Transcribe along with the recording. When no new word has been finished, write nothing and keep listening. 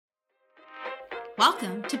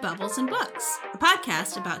Welcome to Bubbles and Books, a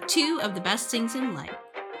podcast about two of the best things in life,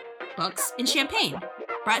 books and champagne,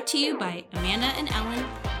 brought to you by Amanda and Ellen,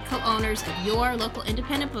 co-owners of your local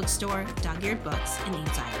independent bookstore, Dog-Eared Books in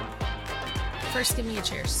Ames, Iowa. First, give me a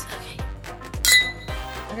cheers.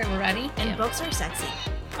 Okay, we're ready? And books are sexy.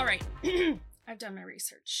 All right. I've done my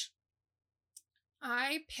research.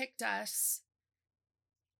 I picked us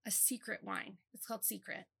a secret wine. It's called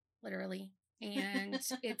Secret, literally. And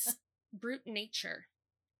it's Brut Nature.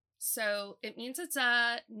 So it means it's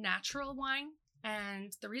a natural wine.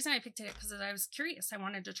 And the reason I picked it because I was curious. I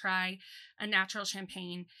wanted to try a natural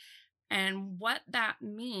champagne. And what that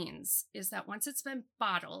means is that once it's been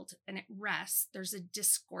bottled and it rests, there's a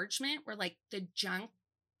disgorgement where like the junk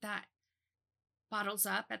that bottles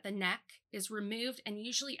up at the neck is removed. And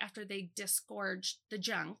usually after they disgorge the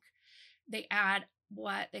junk, they add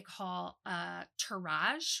what they call a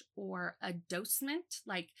tirage or a dosement.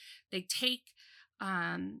 Like they take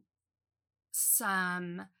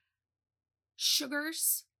some sugary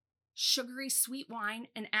sweet wine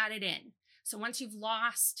and add it in. So once you've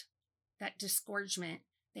lost that disgorgement,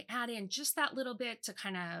 they add in just that little bit to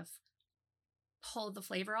kind of pull the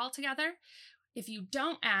flavor all together. If you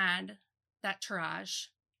don't add that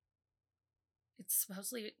tirage, it's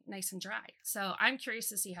supposedly nice and dry. So I'm curious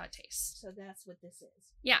to see how it tastes. So that's what this is.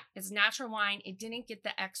 Yeah, it's natural wine. It didn't get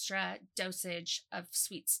the extra dosage of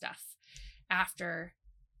sweet stuff after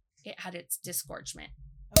it had its disgorgement.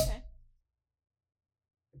 Okay.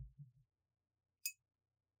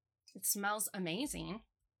 It smells amazing.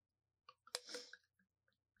 It's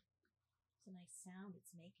a nice sound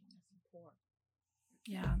it's making as you pour.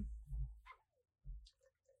 Yeah.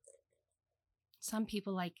 Some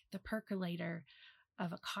people like the percolator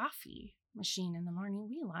of a coffee machine in the morning.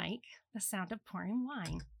 We like the sound of pouring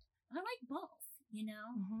wine. I like both, you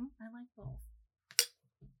know? Mm-hmm. I like both.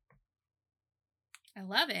 I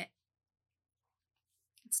love it.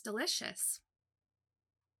 It's delicious.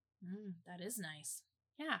 That is nice.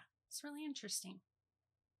 Yeah, it's really interesting.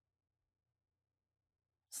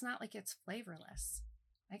 It's not like it's flavorless.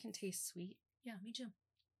 I can taste sweet. Yeah, me too.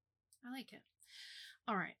 I like it.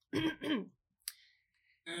 All right.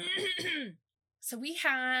 So we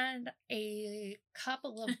had a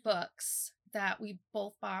couple of books that we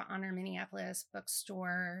both bought on our Minneapolis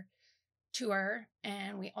bookstore tour,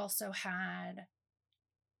 and we also had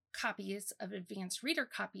copies of advanced reader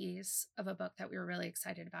copies of a book that we were really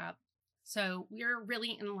excited about. So we're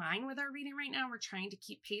really in line with our reading right now. We're trying to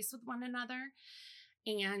keep pace with one another,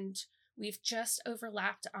 and we've just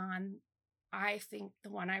overlapped on, I think,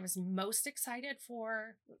 the one I was most excited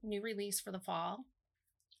for, new release for the fall,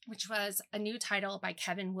 which was a new title by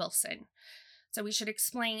Kevin Wilson. So we should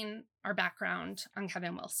explain our background on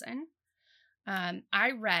Kevin Wilson.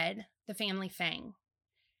 I read The Family Fang.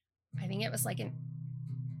 I think it was like an...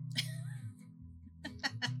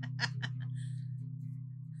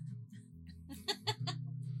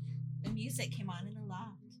 The music came on in the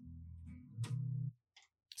loft.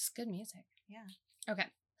 It's good music. Yeah. Okay.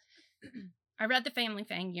 I read The Family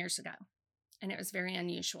Fang years ago, and it was very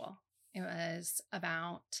unusual. It was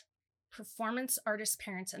about performance artist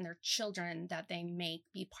parents and their children that they make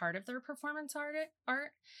be part of their performance art.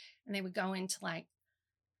 And they would go into like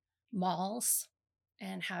malls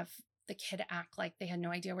and have the kid act like they had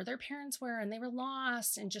no idea where their parents were and they were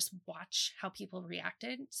lost and just watch how people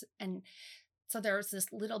reacted. And so there was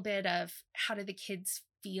this little bit of how did the kids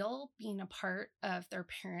feel being a part of their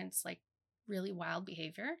parents' like really wild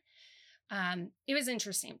behavior. It was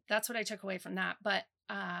interesting. That's what I took away from that. But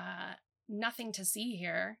nothing to see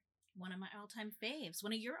here. One of my all-time faves.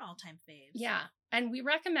 One of your all-time faves. Yeah. And we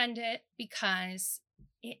recommend it because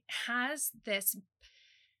it has this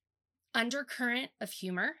undercurrent of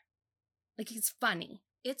humor. Like it's funny.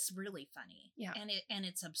 It's really funny. Yeah. And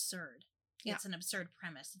it's absurd. Yeah. It's an absurd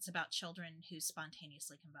premise. It's about children who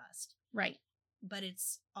spontaneously combust. Right. But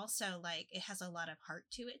it's also like it has a lot of heart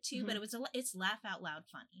to it too, Mm-hmm. but it's laugh out loud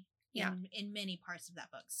funny. Yeah. In many parts of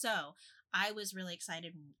that book. So I was really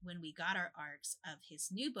excited when we got our arcs of his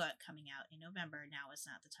new book coming out in November. Now is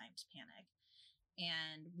not the time to panic.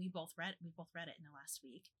 And we both read it in the last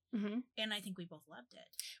week. Mm-hmm. And I think we both loved it.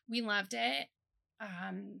 We loved it.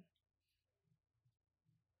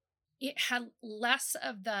 It had less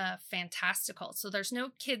of the fantastical. So there's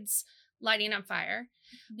no kids lighting on fire.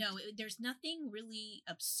 No, there's nothing really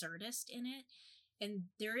absurdist in it. And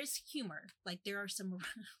there is humor. Like there's some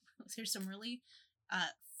really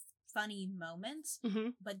funny moments,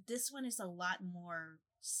 Mm-hmm. but this one is a lot more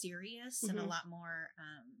serious and a lot more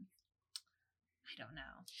I don't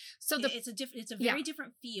know. So It's a very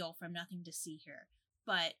different feel from Nothing to See Here.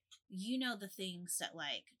 But you know the things that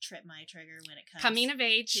like trip my trigger when it comes Coming of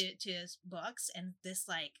age to books, and this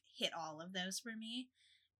like hit all of those for me,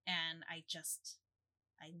 and I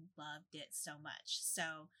loved it so much.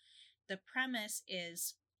 So the premise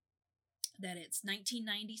is that it's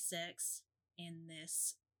 1996 in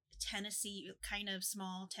this Tennessee, kind of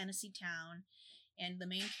small Tennessee town, and the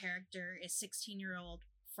main character is 16-year-old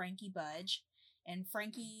Frankie Budge. And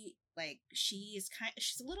Frankie, like, she's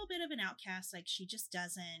a little bit of an outcast. Like, she just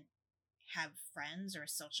doesn't have friends or a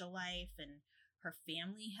social life, and her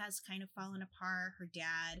family has kind of fallen apart. Her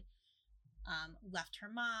dad left her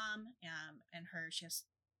mom, and she has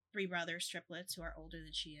 3 brothers, triplets, who are older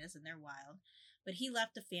than she is, and they're wild. But he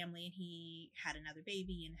left the family, and he had another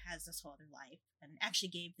baby and has this whole other life, and actually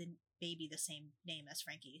gave the baby the same name as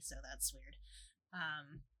Frankie, so that's weird.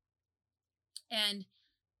 And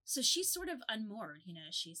so she's sort of unmoored, you know.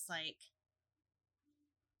 She's like,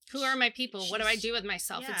 who are my people? What do I do with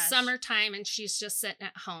myself? Yeah, it's summertime and she's just sitting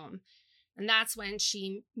at home. And that's when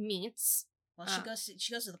she meets. Well, she goes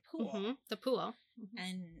to the pool. Mm-hmm, the pool. Mm-hmm.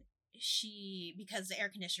 And because the air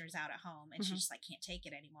conditioner is out at home, and she just like can't take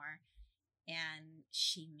it anymore. And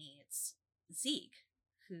she meets Zeke,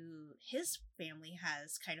 who his family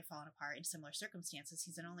has kind of fallen apart in similar circumstances.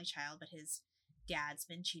 He's an only child, but his dad's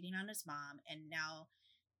been cheating on his mom, and now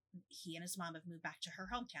he and his mom have moved back to her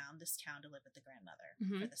hometown, this town, to live with the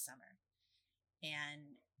grandmother for the summer.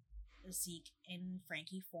 And Zeke and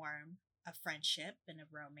Frankie form a friendship and a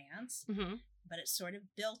romance, but it's sort of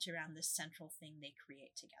built around this central thing they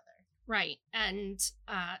create together. Right. And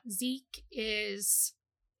Zeke is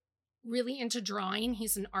really into drawing.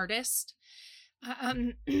 He's an artist.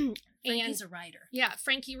 Frankie's a writer. Yeah.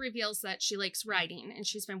 Frankie reveals that she likes writing, and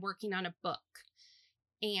she's been working on a book.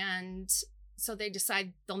 And so they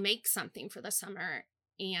decide they'll make something for the summer,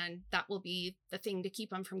 and that will be the thing to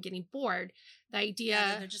keep them from getting bored. The idea...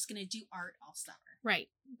 Yeah, they're just going to do art all summer. Right.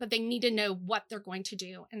 But they need to know what they're going to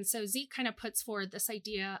do. And so Zeke kind of puts forward this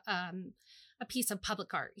idea, a piece of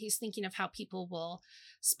public art. He's thinking of how people will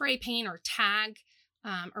spray paint or tag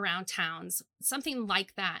around towns, something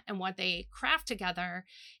like that. And what they craft together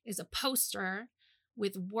is a poster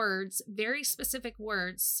with words, very specific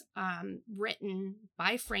words, written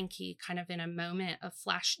by Frankie kind of in a moment of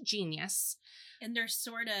flash genius. And they're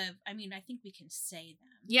sort of, I mean, I think we can say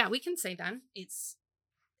them. Yeah, we can say them. It's,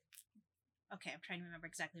 okay, I'm trying to remember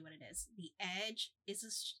exactly what it is. The Edge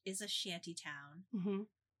is a shanty town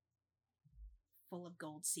full of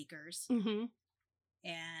gold seekers.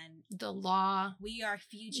 And the law. We are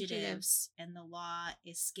fugitives, and the law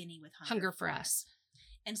is skinny with hunger for us.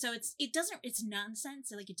 And so it's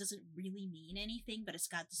nonsense. Like, it doesn't really mean anything, but it's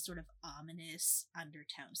got this sort of ominous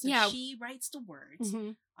undertone. So she writes the words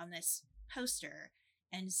on this poster,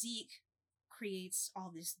 and Zeke creates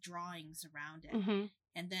all these drawings around it.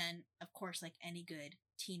 And then, of course, like any good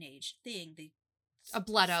teenage thing, a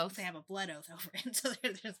blood oath. They have a blood oath over it, so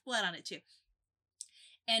there's blood on it too.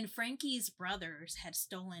 And Frankie's brothers had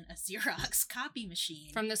stolen a Xerox copy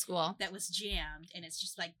machine from the school that was jammed, and it's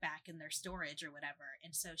just like back in their storage or whatever.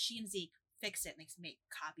 And so she and Zeke fix it, and they make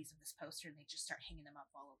copies of this poster, and they just start hanging them up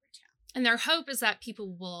all over town. And their hope is that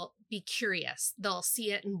people will be curious. They'll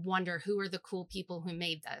see it and wonder who are the cool people who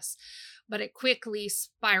made this. But it quickly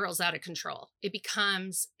spirals out of control. It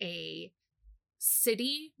becomes a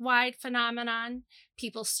city-wide phenomenon.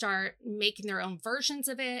 People start making their own versions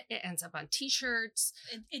of it. It ends up on t-shirts.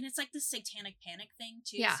 And it's like this satanic panic thing,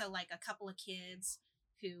 too. Yeah. So, like, a couple of kids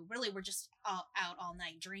who really were just out all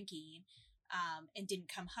night drinking and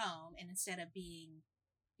didn't come home. And instead of being,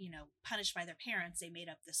 punished by their parents, they made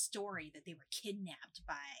up this story that they were kidnapped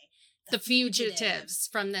by the fugitives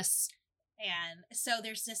from this. And so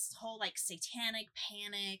there's this whole, like, satanic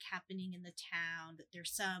panic happening in the town. That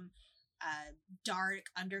there's some dark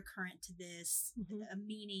undercurrent to this, a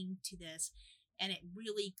meaning to this, and it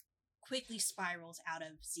really quickly spirals out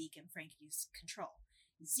of Zeke and Frankie's control.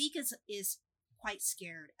 Zeke is quite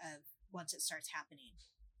scared of once it starts happening,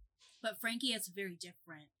 but Frankie has a very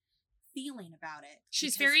different feeling about it.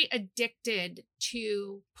 She's very addicted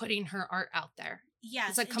to putting her art out there.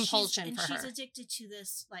 Yes, it's a compulsion for her. She's addicted to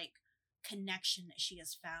this, like, connection that she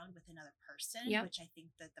has found with another person, which I think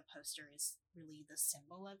that the poster is really the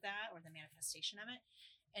symbol of that, or the manifestation of it.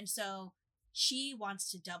 And so she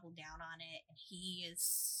wants to double down on it, and he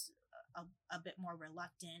is a bit more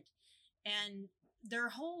reluctant. And their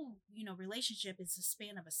whole, relationship is the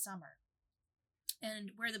span of a summer.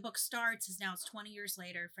 And where the book starts is now it's 20 years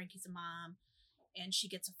later. Frankie's a mom, and she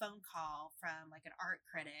gets a phone call from, like, an art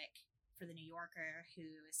critic for the New Yorker who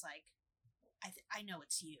is like, I know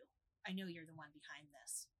it's you. I know you're the one behind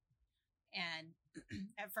this. And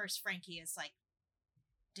at first Frankie is like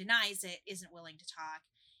denies it, isn't willing to talk,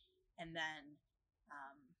 and then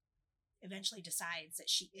eventually decides that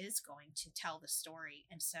she is going to tell the story.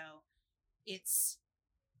 And so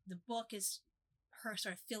the book is her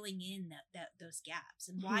sort of filling in those gaps.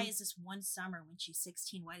 And why is this one summer when she's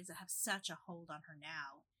 16, why does it have such a hold on her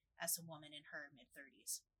now as a woman in her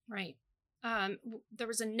mid-30s? Right. There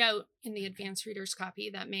was a note in the advanced reader's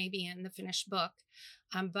copy that may be in the finished book,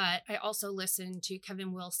 but I also listened to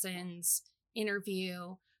Kevin Wilson's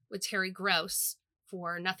interview with Terry Gross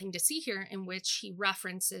for Nothing to See Here, in which he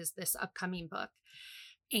references this upcoming book.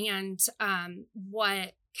 And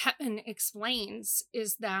what Kevin explains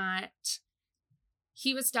is that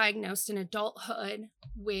he was diagnosed in adulthood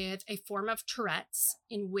with a form of Tourette's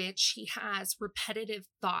in which he has repetitive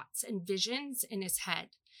thoughts and visions in his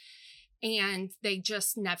head, and they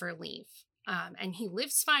just never leave. And he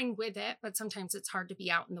lives fine with it, but sometimes it's hard to be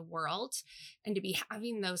out in the world and to be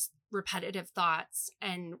having those repetitive thoughts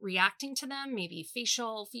and reacting to them, maybe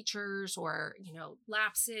facial features or,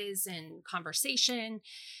 lapses in conversation.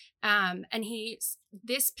 And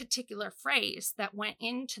this particular phrase that went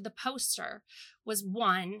into the poster was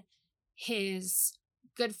one his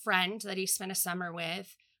good friend that he spent a summer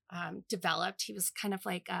with developed. He was kind of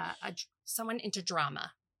like someone into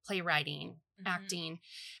drama, playwriting, acting.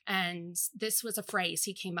 And this was a phrase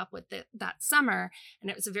he came up with that summer.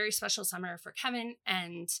 And it was a very special summer for Kevin.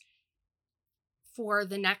 And for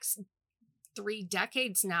the next 3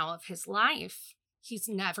 decades now of his life, he's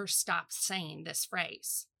never stopped saying this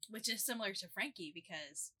phrase. Which is similar to Frankie,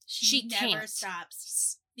 because she never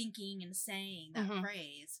stops thinking and saying that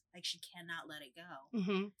phrase. Like, she cannot let it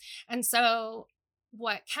go. And so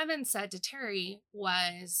what Kevin said to Terry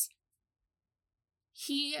was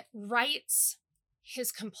he writes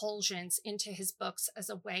his compulsions into his books as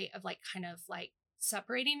a way of kind of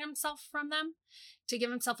separating himself from them, to give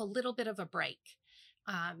himself a little bit of a break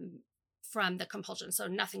from the compulsion. So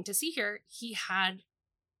Nothing to See Here, he had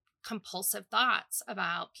compulsive thoughts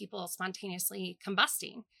about people spontaneously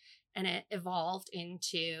combusting, and it evolved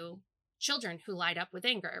into children who light up with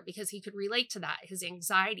anger because he could relate to that. His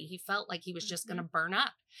anxiety, he felt like he was just going to burn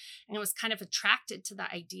up, and it was kind of attracted to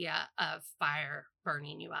the idea of fire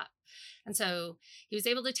burning you up. And so he was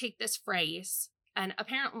able to take this phrase, and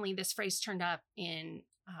apparently this phrase turned up in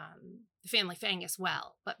The Family Fang as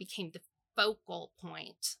well, but became the focal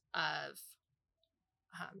point of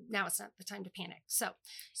Now It's Not the Time to Panic. So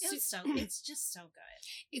it's just so good.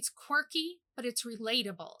 It's quirky, but it's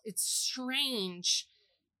relatable. It's strange,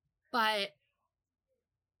 but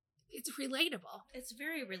it's relatable. It's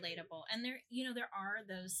very relatable. And there are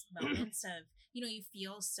those moments of, you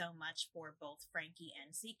feel so much for both Frankie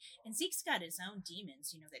and Zeke. And Zeke's got his own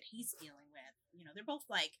demons, that he's dealing with. They're both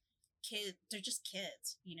kids. They're just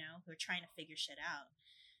kids, who are trying to figure shit out.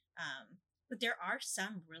 But there are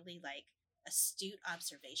some really astute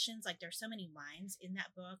observations. There's so many lines in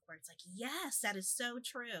that book where it's yes, that is so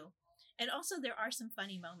true. And also there are some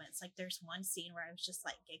funny moments. There's one scene where I was just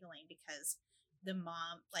giggling because the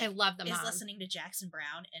mom I love the mom is listening to Jackson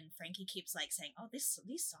Browne, and Frankie keeps saying, oh, these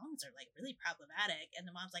songs are really problematic, and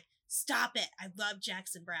the mom's stop it, I love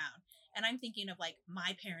Jackson Browne. And I'm thinking of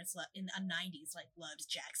my parents in the 90s loves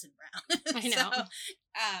Jackson Browne. I know. So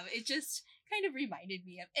it just kind of reminded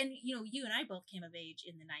me of, and you and I both came of age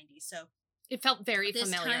in the 90s, so it felt very this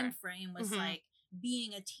familiar. Time frame was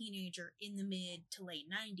being a teenager in the mid to late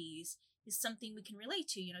 90s is something we can relate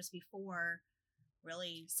to. It's before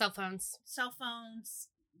really cell phones,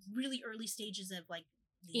 really early stages of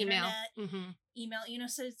the email. Internet, email.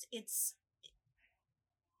 So it's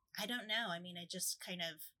I don't know. I mean, I just kind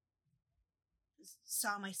of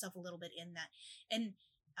saw myself a little bit in that, and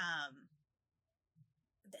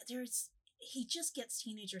he just gets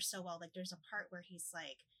teenagers so well. There's a part where he's I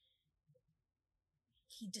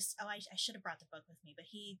should have brought the book with me, but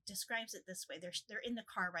he describes it this way. They're in the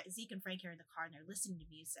car, right? Zeke and Frankie are in the car and they're listening to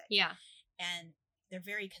music. Yeah. And they're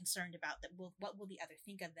very concerned about that. What will the other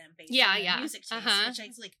think of them based on their music taste, which I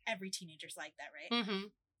every teenager's like that, right?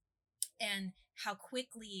 And how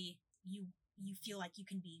quickly you feel like you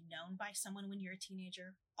can be known by someone when you're a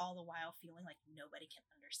teenager, all the while feeling like nobody can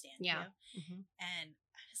understand you. And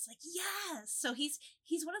I was yes. So he's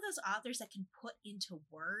one of those authors that can put into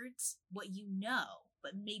words what you know,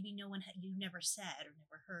 but maybe you never said or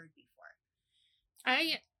never heard before.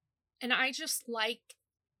 I just like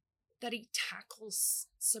that he tackles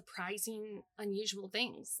surprising, unusual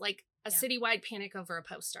things, like a citywide panic over a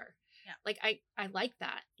poster. Yeah. Like, I like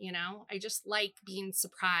that, you know? I just like being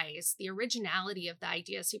surprised, the originality of the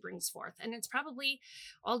ideas he brings forth. And it's probably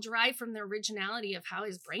all derived from the originality of how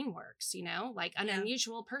his brain works, you know? Like, an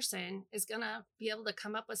unusual person is going to be able to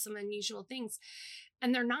come up with some unusual things.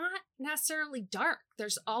 And they're not necessarily dark. There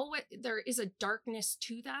is a darkness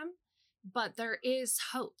to them, but there is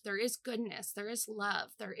hope. There is goodness. There is love.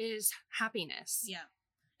 There is happiness. Yeah.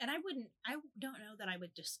 And I don't know that I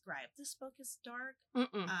would describe this book as dark,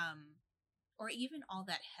 or even all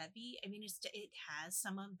that heavy. I mean, it has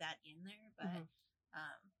some of that in there, but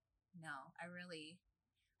no,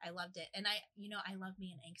 I loved it. And I love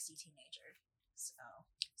me an angsty teenager.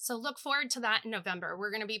 So look forward to that in November. We're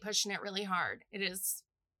going to be pushing it really hard. It is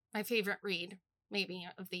my favorite read, maybe,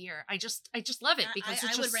 of the year. I just love it because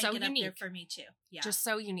it's just so unique. Up there for me too. Yeah, just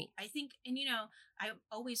so unique. I think, and I'm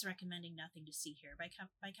always recommending Nothing to See Here by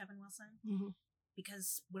Kevin Wilson,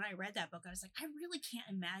 because when I read that book, I was like, I really can't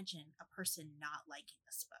imagine a person not liking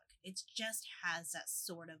this book. It just has that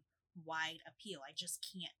sort of wide appeal. I just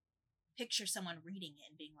can't picture someone reading it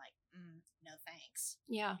and being like, no thanks.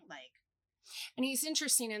 Yeah. Like, and he's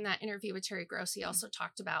interesting in that interview with Terry Gross. He also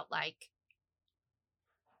talked about like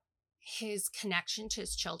his connection to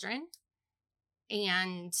his children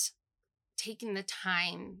and taking the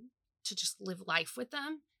time to just live life with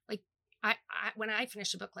them. Like I when I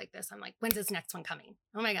finish a book like this, I'm like, when's this next one coming?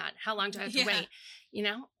 Oh my God, how long do I have to wait?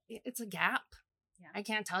 It's a gap. Yeah. I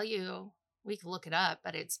can't tell you. We could look it up,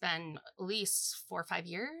 but it's been at least 4 or 5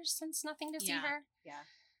 years since Nothing to See Her. Yeah.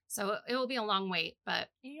 So it will be a long wait, but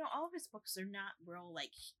all of his books are not real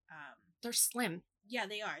like they're slim. Yeah,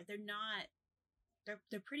 they are. They're not.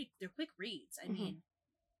 They're quick reads. I mean,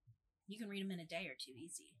 you can read them in a day or two,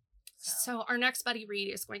 easy. So our next buddy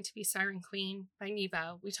read is going to be Siren Queen by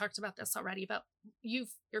Nevo. We talked about this already, but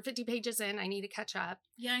you're 50 pages in. I need to catch up.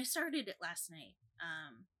 Yeah, I started it last night.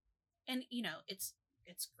 And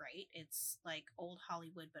it's great. It's like old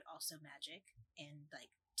Hollywood, but also magic and like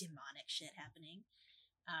demonic shit happening.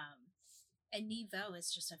 And Nevo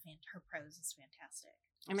is just her prose is fantastic.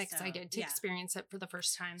 I'm excited to experience it for the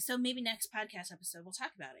first time. So maybe next podcast episode we'll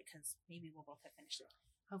talk about it because maybe we'll both have finished it.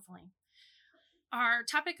 Hopefully. Our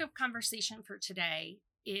topic of conversation for today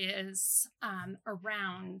is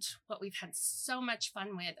around what we've had so much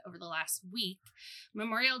fun with over the last week.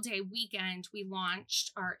 Memorial Day weekend, we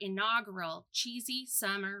launched our inaugural Cheesy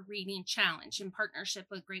Summer Reading Challenge in partnership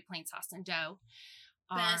with Great Plains Sauce and Dough.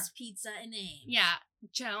 Best pizza in Ames. Yeah.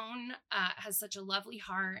 Joan has such a lovely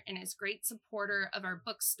heart and is a great supporter of our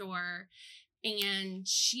bookstore. And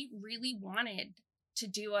she really wanted to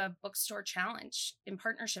do a bookstore challenge in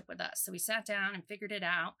partnership with us. So we sat down and figured it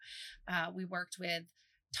out. We worked with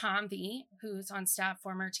Tom V, who's on staff,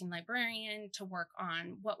 former teen librarian, to work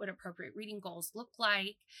on what would appropriate reading goals look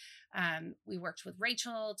like. We worked with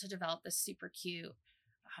Rachel to develop this super cute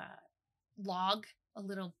log, a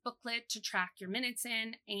little booklet to track your minutes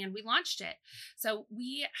in, and we launched it. So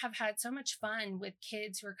we have had so much fun with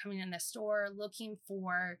kids who are coming in the store looking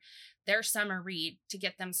for their summer read to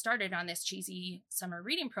get them started on this cheesy summer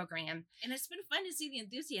reading program. And it's been fun to see the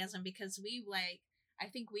enthusiasm because I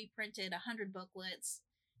think we printed 100 booklets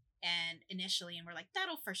and we're like,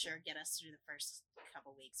 that'll for sure get us through the first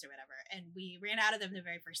couple weeks or whatever. And we ran out of them the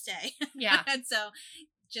very first day. Yeah. And so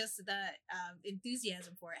just the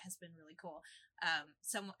enthusiasm for it has been really cool.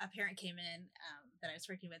 A parent came in that I was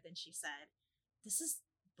working with, and she said, "This is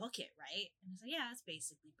Book It, right?" And I was like, "Yeah, it's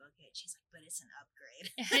basically Book It." She's like, "But it's an upgrade."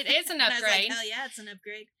 It is an upgrade. And I was like, "Hell yeah, it's an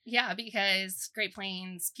upgrade." Yeah, because Great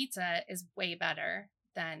Plains Pizza is way better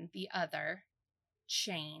than the other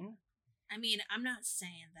chain. I mean, I'm not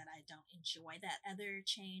saying that I don't enjoy that other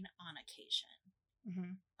chain on occasion.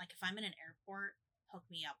 Mm-hmm. Like if I'm in an airport, hook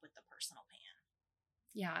me up with the personal pan.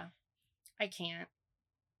 Yeah, I can't.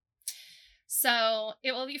 So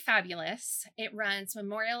it will be fabulous. It runs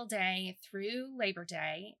Memorial Day through Labor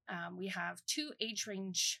Day. We have 2 age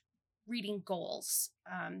range reading goals,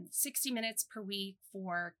 60 minutes per week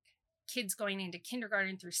for kids going into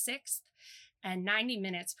kindergarten through 6th and 90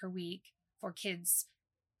 minutes per week for kids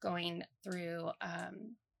going through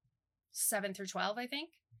 7 through 12, I think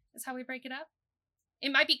is how we break it up.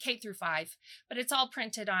 It might be K through 5, but it's all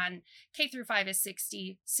printed on K through 5 is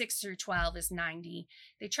 60, 6 through 12 is 90.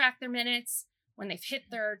 They track their minutes. When they've hit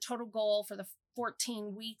their total goal for the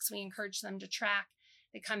 14 weeks, we encourage them to track.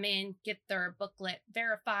 They come in, get their booklet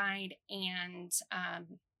verified, and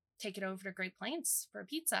take it over to Great Plains for a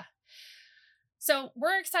pizza. So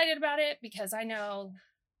we're excited about it because I know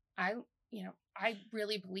I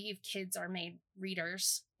really believe kids are made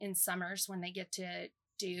readers in summers when they get to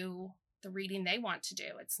do the reading they want to do.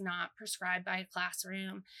 It's not prescribed by a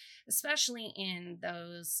classroom, especially in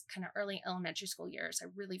those kind of early elementary school years. I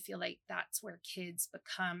really feel like that's where kids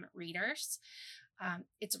become readers.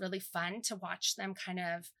 It's really fun to watch them kind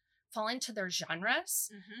of fall into their genres,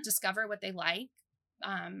 discover what they like.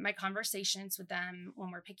 My conversations with them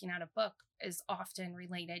when we're picking out a book is often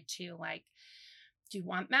related to like, do you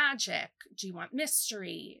want magic? Do you want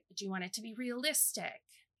mystery? Do you want it to be realistic?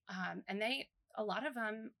 And a lot of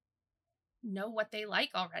them know what they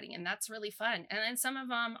like already, and that's really fun. And then some of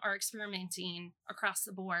them are experimenting across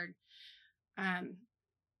the board.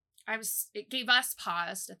 It gave us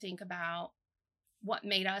pause to think about what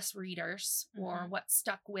made us readers or what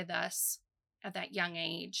stuck with us at that young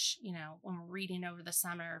age, you know, when we're reading over the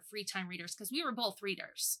summer, free time readers, because we were both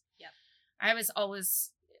readers. Yep. I was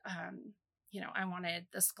always, you know, I wanted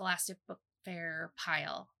the Scholastic Book Fair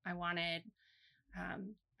pile. I wanted,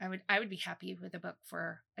 I would be happy with a book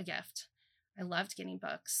for a gift. I loved getting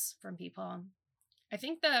books from people. I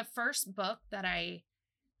think the first book that I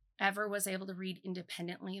ever was able to read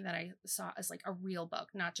independently that I saw as like a real book,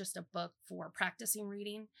 not just a book for practicing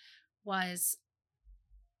reading, was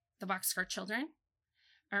The Boxcar Children.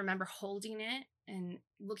 I remember holding it and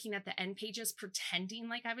looking at the end pages, pretending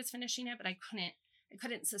like I was finishing it, but I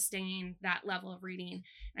couldn't sustain that level of reading.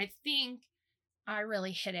 And I think I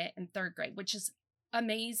really hit it in third grade, which is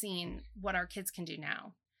amazing what our kids can do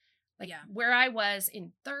now. Like where I was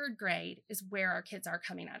in third grade is where our kids are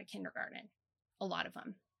coming out of kindergarten. A lot of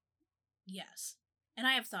them. Yes. And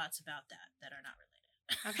I have thoughts about that are not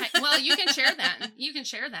related. Okay. Well, you can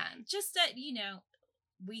share them. Just that, you know,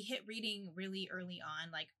 we hit reading really early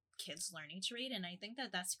on, like kids learning to read. And I think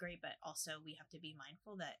that that's great. But also we have to be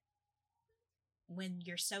mindful that when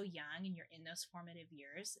you're so young and you're in those formative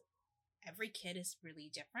years, every kid is really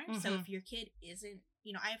different. So if your kid isn't,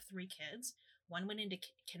 you know, I have 3 kids. One went into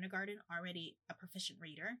kindergarten already a proficient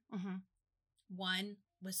reader. One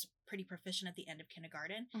was pretty proficient at the end of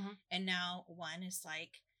kindergarten. And now one is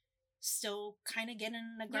like still kind of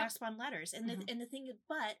getting a grasp on letters. And the thing,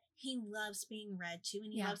 but he loves being read to,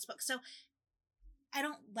 and he loves books. So I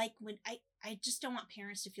don't like when I just don't want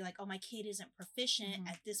parents to feel like, oh, my kid isn't proficient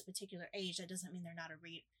at this particular age. That doesn't mean they're not a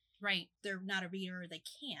reader. Right. They're not a reader, or they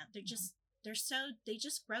can't. They're just, they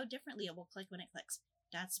just grow differently. It will click when it clicks.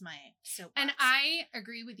 That's my soapbox. And I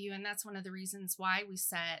agree with you. And that's one of the reasons why we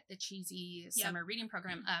set the Cheesy Summer Reading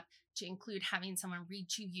Program up, to include having someone read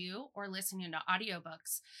to you or listening to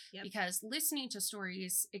audiobooks. Because listening to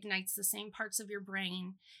stories ignites the same parts of your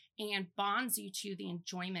brain and bonds you to the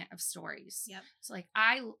enjoyment of stories. So like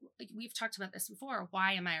we've talked about this before.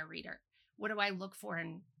 Why am I a reader? What do I look for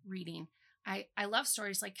in reading? I love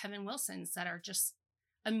stories like Kevin Wilson's that are just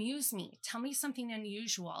amuse me. Tell me something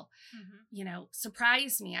unusual. You know,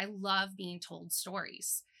 surprise me. I love being told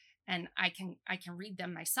stories, and I can read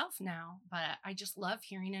them myself now, but I just love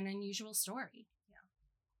hearing an unusual story.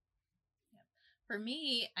 For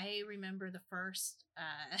me, I remember the first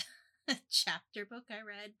chapter book I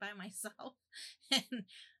read by myself, and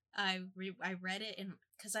I read it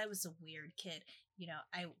because I was a weird kid. You know,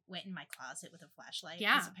 I went in my closet with a flashlight.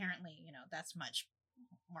 Because apparently, you know, that's much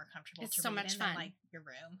more comfortable to read in than like your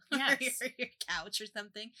room or your couch or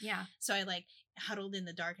something. So I like huddled in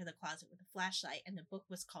the dark of the closet with a flashlight, and the book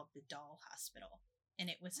was called The Doll Hospital, and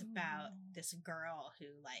it was about this girl who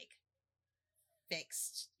like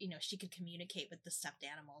fixed, you know, she could communicate with the stuffed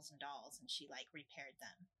animals and dolls, and she like repaired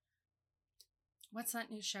them. What's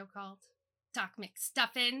that new show called? Doc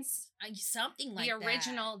McStuffins. Something like the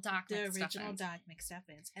original Doc McStuffins. The original Doc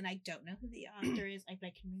McStuffins. And I don't know who the author is. I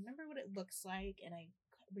can remember what it looks like, and I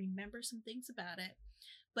remember some things about it.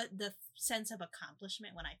 But the sense of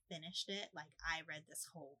accomplishment when I finished it, like I read this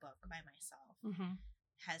whole book by myself,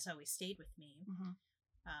 has always stayed with me.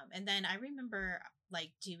 And then I remember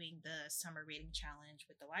like doing the summer reading challenge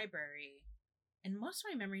with the library. And most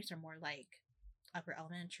of my memories are more like upper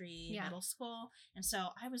elementary, middle school. And so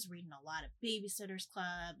I was reading a lot of Babysitter's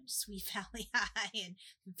Club and Sweet Valley High and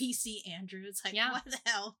V.C. Andrews. Like, what the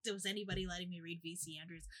hell was anybody letting me read V.C.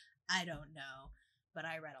 Andrews? I don't know. But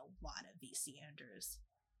I read a lot of V.C. Andrews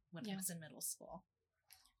when I was in middle school.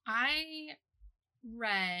 I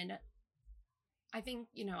think,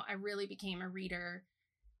 you know, I really became a reader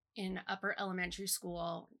in upper elementary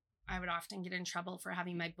school. I would often get in trouble for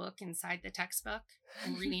having my book inside the textbook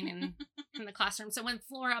and reading in the classroom. So when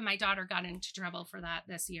Flora, my daughter, got into trouble for that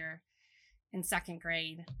this year in 2nd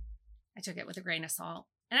grade, I took it with a grain of salt.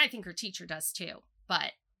 And I think her teacher does too.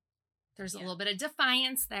 But there's a little bit of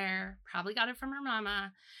defiance there. Probably got it from her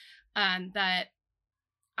mama. That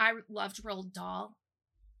I loved Roald Dahl,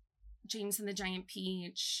 James and the Giant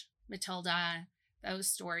Peach, Matilda. those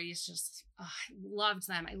stories just, I loved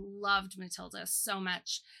them. I loved Matilda so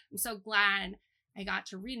much. I'm so glad I got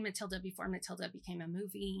to read Matilda before Matilda became a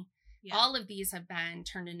movie. Yeah. All of these have been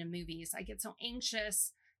turned into movies. I get so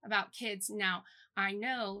anxious about kids. Now, I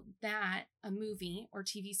know that a movie or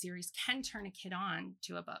TV series can turn a kid on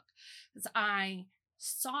to a book, because I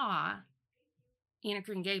saw Anne of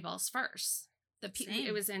Green Gables first.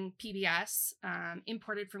 It was in PBS,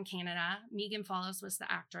 imported from Canada. Megan Follows was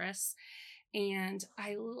the actress, and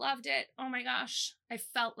I loved it. Oh my gosh. I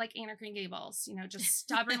felt like Anne of Green Gables, just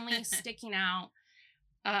stubbornly sticking out,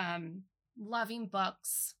 loving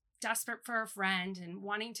books, desperate for a friend and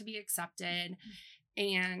wanting to be accepted.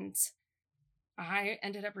 And I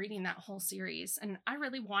ended up reading that whole series, and I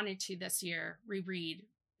really wanted to this year reread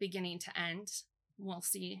beginning to end. We'll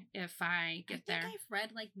see if I get there. I've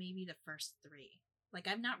read like maybe the first 3. Like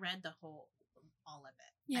I've not read all of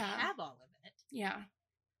it. Yeah. I have all of it. Yeah.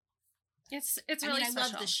 It's really special. I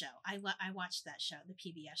love the show. I watched that show, the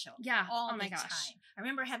PBS show. Yeah. All oh my the gosh. time. I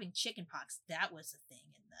remember having chickenpox. That was a thing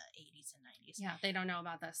in the 80s and 90s. Yeah, they don't know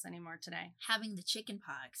about this anymore today. Having the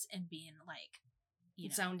chickenpox and being like,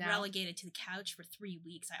 zoned out, relegated to the couch for 3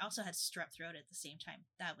 weeks. I also had strep throat at the same time.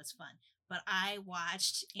 That was fun. But I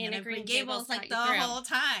watched Anne of Green Gables like the whole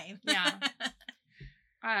time. Yeah.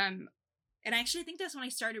 And I actually think that's when I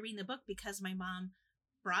started reading the book, because my mom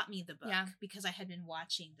brought me the book because I had been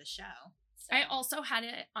watching the show. So. I also had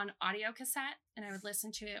it on audio cassette, and I would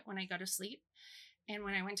listen to it when I go to sleep. And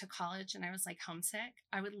when I went to college and I was like homesick,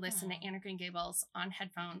 I would listen to Anne of Green Gables on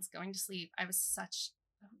headphones going to sleep. I was such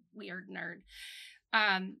a weird nerd.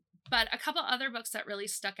 But a couple other books that really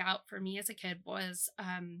stuck out for me as a kid was,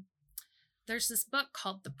 there's this book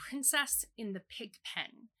called The Princess in the Pig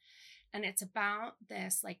Pen. And it's about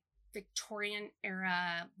this like Victorian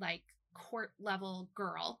era, like court level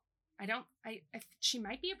girl. She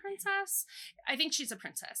might be a princess. I think she's a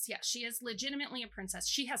princess. Yeah, she is legitimately a princess.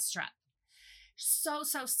 She has strep. So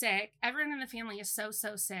sick. Everyone in the family is so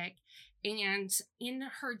sick. And in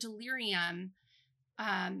her delirium,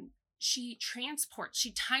 she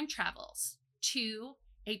time travels to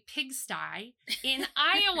a pigsty in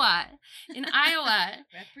Iowa.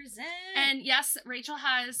 Represent. And yes, Rachel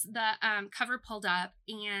has the cover pulled up,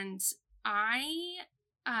 and I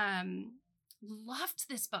loved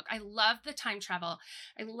this book. I loved the time travel.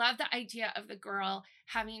 I love the idea of the girl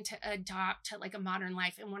having to adopt to like a modern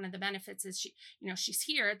life. And one of the benefits is she's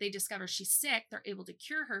here. They discover she's sick. They're able to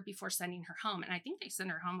cure her before sending her home. And I think they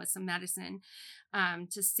send her home with some medicine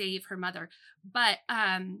to save her mother. But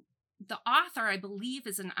the author, I believe,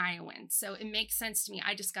 is an Iowan. So it makes sense to me.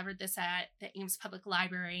 I discovered this at the Ames Public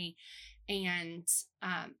Library, and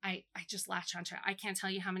I just latched onto it. I can't tell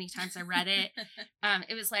you how many times I read it.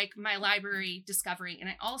 It was like my library discovery. And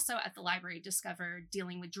I also at the library discovered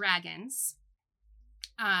Dealing with Dragons.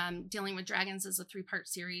 Dealing with Dragons is a 3-part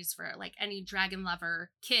series for like any dragon lover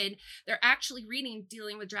kid. They're actually reading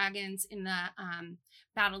Dealing with Dragons in the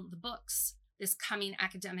Battle of the Books this coming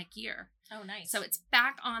academic year. Oh, nice. So it's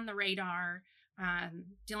back on the radar.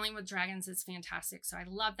 Dealing with Dragons is fantastic. So I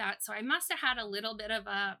love that. So I must have had a little bit of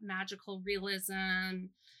a magical realism,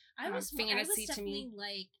 fantasy to me.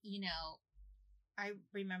 Like, I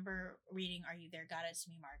remember reading Are You There, God? It's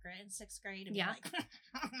Me, Margaret in 6th grade. And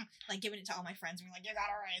like giving it to all my friends and being like, you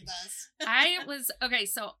gotta read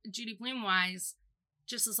this. So Judy Blume wise,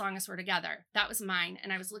 Just As Long as We're Together. That was mine.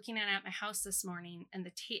 And I was looking at it at my house this morning, and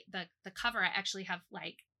the cover, I actually have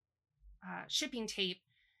like shipping tape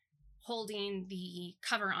holding the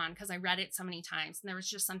cover on because I read it so many times. And there was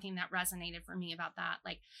just something that resonated for me about that.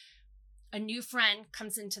 Like, a new friend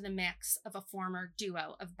comes into the mix of a former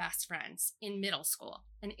duo of best friends in middle school.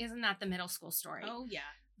 And isn't that the middle school story? Oh, yeah.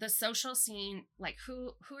 The social scene, like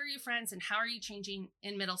who are you friends and how are you changing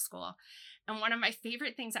in middle school? And one of my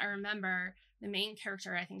favorite things I remember, the main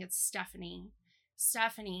character, I think it's Stephanie.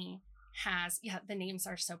 Stephanie has, the names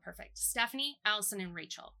are so perfect. Stephanie, Allison, and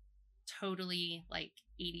Rachel. Totally like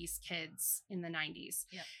 80s kids in the 90s.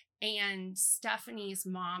 Yep. And Stephanie's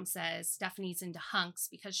mom says Stephanie's into hunks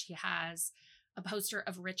because she has a poster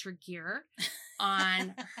of Richard Gere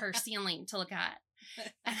on her ceiling to look at.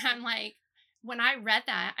 And I'm like, when I read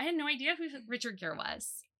that, I had no idea who Richard Gere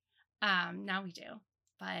was. Now we do.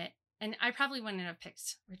 And I probably wouldn't have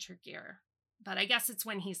picked Richard Gere. But I guess it's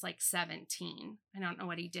when he's like 17. I don't know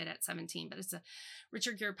what he did at 17, but it's a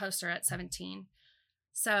Richard Gere poster at 17.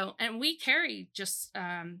 So, and we carry just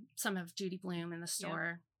some of Judy Blume in the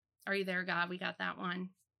store. Yep. Are You There, God? We got that one.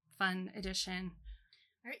 Fun edition.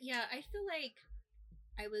 Yeah, I feel like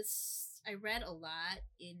I read a lot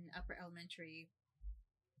in upper elementary,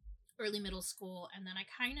 early middle school, and then I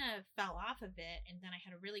kind of fell off of it, and then I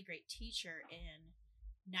had a really great teacher in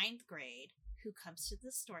 9th grade who comes to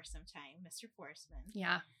the store sometime, Mr. Forsman.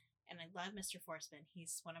 Yeah. And I love Mr. Forsman.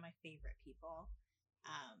 He's one of my favorite people.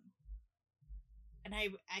 And I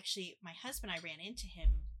actually, my husband and I ran into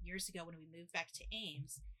him years ago when we moved back to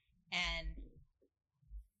Ames, and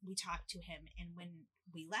we talked to him. And when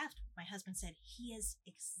we left, my husband said, he is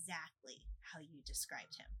exactly how you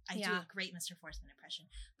described him. I do a great Mr. Forsman impression.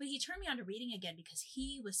 But he turned me on to reading again because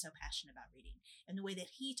he was so passionate about reading. And the way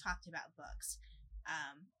that he talked about books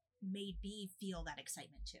made me feel that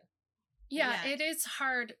excitement too. Yeah, it is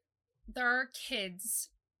hard. There are kids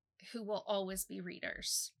who will always be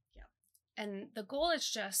readers. Yeah. And the goal is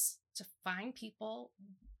just to find people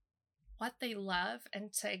what they love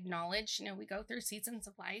and to acknowledge, you know, we go through seasons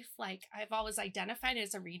of life. Like, I've always identified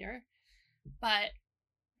as a reader, but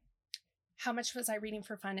how much was I reading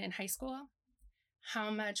for fun in high school?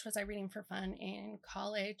 How much was I reading for fun in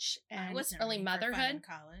college and early motherhood? In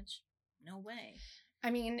college. No way.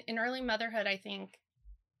 I mean, in early motherhood, I think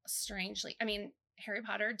strangely, I mean, Harry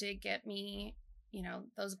Potter did get me, you know,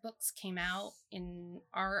 those books came out in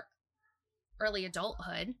our early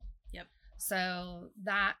adulthood. Yep. So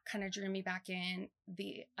that kind of drew me back in.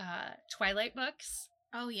 The Twilight books.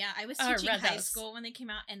 Oh yeah, I was teaching high school when they came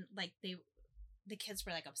out, and like the kids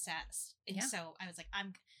were like obsessed, and so I was like,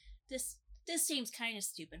 this seems kind of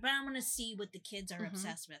stupid, but I'm gonna see what the kids are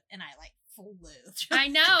obsessed with, and I like flew through. I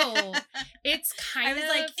know, it's kind of. I was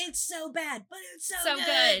like, it's so bad, but it's so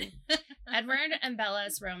good. Edward and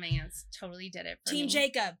Bella's romance totally did it for Team me.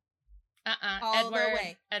 Jacob. All the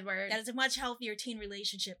way. Edward. That is a much healthier teen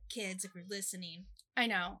relationship, kids, if you're listening. I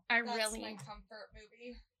know. That's my comfort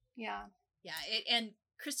movie. Yeah. Yeah, and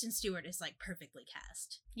Kristen Stewart is like perfectly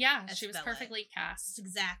cast. Yeah, as she was Bella. Perfectly cast. It's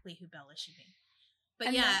exactly who Bella should be. But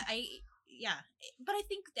And but I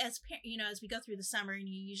think as as we go through the summer, and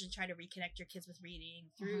you usually try to reconnect your kids with reading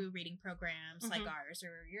through reading programs like ours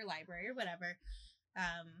or your library or whatever.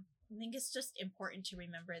 I think it's just important to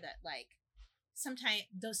remember that, like, sometimes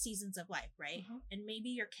those seasons of life, right? And maybe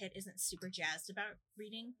your kid isn't super jazzed about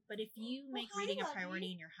reading, but if you make reading a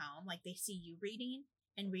priority in your home, like they see you reading,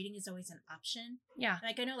 and reading is always an option. Yeah.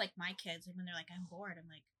 Like, I know, like, my kids, when they're like, I'm bored, I'm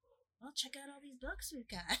like, well, check out all these books we've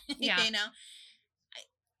got. Yeah.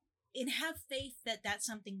 And have faith that that's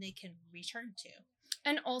something they can return to.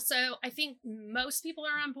 And also, I think most people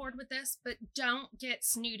are on board with this, but don't get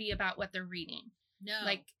snooty about what they're reading. No.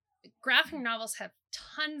 Like, graphic novels have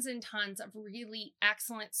tons and tons of really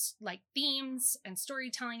excellent, like, themes and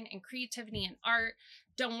storytelling and creativity and art.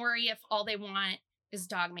 Don't worry if all they want is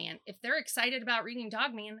Dogman. If they're excited about reading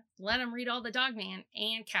Dogman, let them read all the Dogman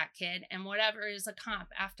and Cat Kid and whatever is a comp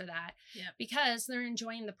after that. Yeah. Because they're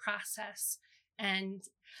enjoying the process. And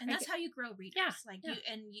that's how you grow readers. Yeah, like you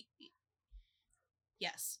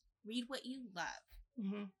yes, read what you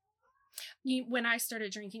love. When I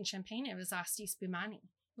started drinking champagne, it was Asti Spumani,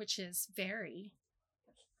 which is very,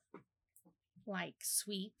 like,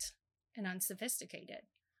 sweet and unsophisticated.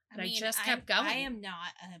 But I just kept going. I am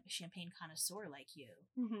not a champagne connoisseur like you,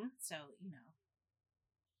 so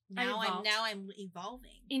now I'm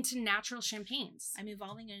evolving into natural champagnes. I'm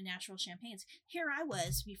evolving into natural champagnes. Here I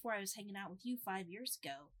was before I was hanging out with you 5 years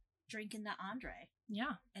ago, drinking the Andre.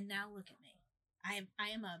 Yeah, and now look at me. I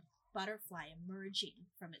am a butterfly emerging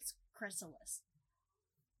from its chrysalis.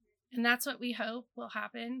 And that's what we hope will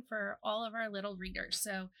happen for all of our little readers.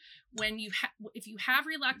 So when if you have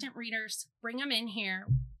reluctant readers, bring them in here.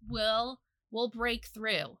 We'll break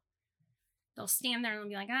through. They'll stand there and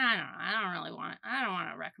be like, I don't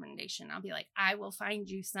want a recommendation. I'll be like, I will find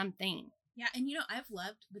you something. Yeah, and I've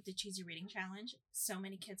loved with the Choose Your Reading Challenge, so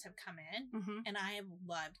many kids have come in, and I have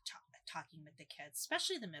loved talking with the kids,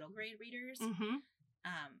 especially the middle grade readers.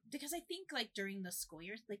 Because I think, like, during the school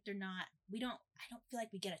years, like, I don't feel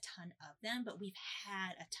like we get a ton of them, but we've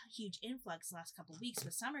had a huge influx the last couple of weeks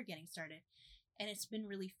with summer getting started, and it's been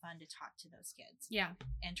really fun to talk to those kids. Yeah.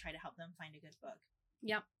 And try to help them find a good book.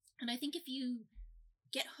 Yep. And I think if you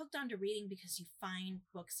get hooked onto reading because you find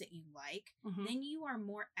books that you like, then you are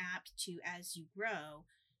more apt to, as you grow,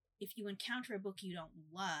 if you encounter a book you don't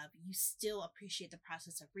love, you still appreciate the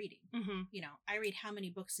process of reading. I read how many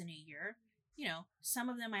books in a year? Some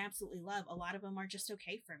of them I absolutely love. A lot of them are just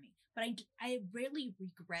okay for me. But I rarely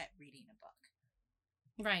regret reading a book.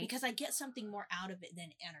 Right. Because I get something more out of it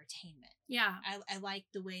than entertainment. Yeah. I like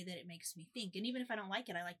the way that it makes me think. And even if I don't like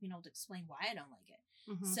it, I like being able to explain why I don't like it.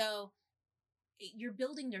 So you're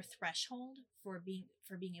building their threshold for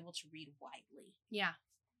being able to read widely. Yeah.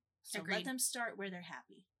 So agreed. Let them start where they're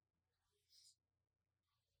happy.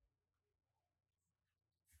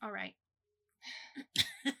 All right.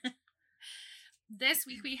 This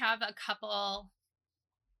week we have a couple. Oh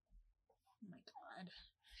my God.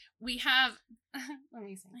 We have, let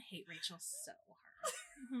me see. I hate Rachel so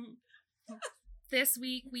hard. This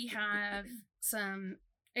week we have some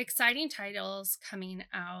exciting titles coming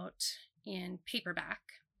out in paperback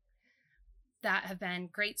that have been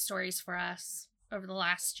great stories for us over the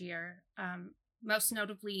last year. Most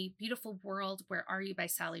notably, Beautiful World, Where Are You by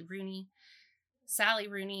Sally Rooney. Sally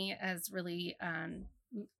Rooney has really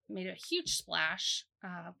made a huge splash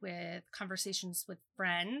with Conversations with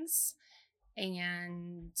Friends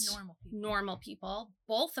and Normal People,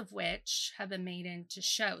 both of which have been made into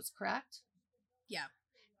shows, correct?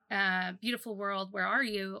 Yeah. Beautiful World, Where Are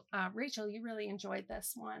You? Rachel, you really enjoyed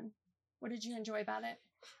this one. What did you enjoy about it?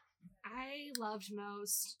 I loved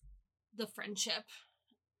most the friendship.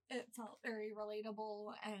 It felt very relatable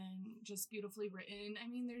and just beautifully written. I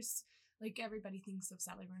mean, there's like everybody thinks of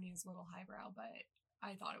Sally Rooney as a little highbrow, but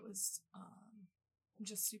I thought it was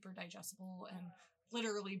just super digestible and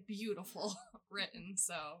literally beautiful written.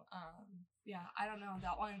 So yeah, I don't know,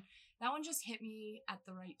 that one just hit me at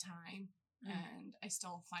the right time. And I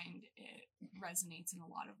still find it resonates in a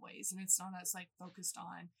lot of ways, and it's not as like focused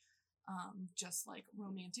on just like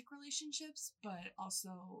romantic relationships, but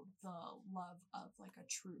also the love of like a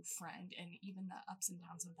true friend and even the ups and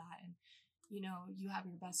downs of that. And you know, you have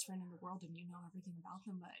your best friend in the world and you know everything about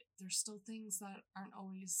them, but there's still things that aren't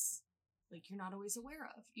always like you're not always aware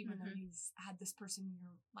of, even though you've had this person in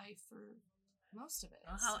your life for most of it.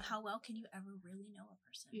 Well, how well can you ever really know a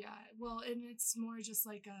person? Yeah, well, and it's more just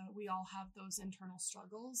like we all have those internal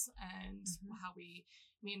struggles and how we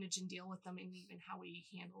manage and deal with them, and even how we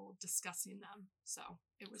handle discussing them. So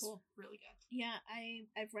it was really good. Yeah,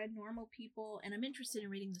 I've read Normal People, and I'm interested in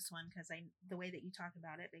reading this one because the way that you talk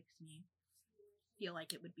about it makes me feel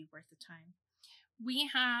like it would be worth the time. We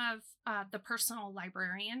have The Personal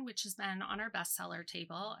Librarian, which has been on our bestseller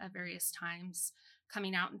table at various times,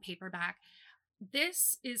 coming out in paperback.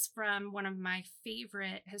 This is from one of my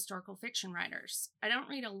favorite historical fiction writers. I don't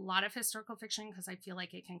read a lot of historical fiction because I feel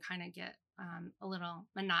like it can kind of get a little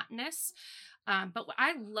monotonous. But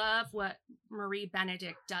I love what Marie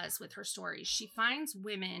Benedict does with her stories. She finds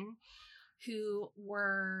women who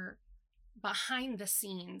were behind the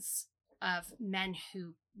scenes of men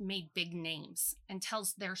who made big names and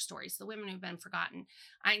tells their stories, the women who've been forgotten.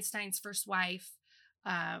 Einstein's first wife,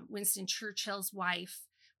 Winston Churchill's wife,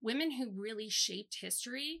 women who really shaped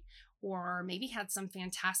history or maybe had some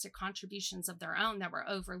fantastic contributions of their own that were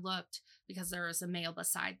overlooked because there was a male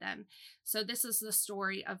beside them. So this is the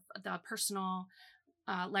story of the personal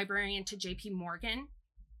librarian to J.P. Morgan.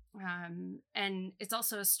 And it's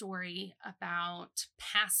also a story about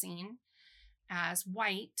passing as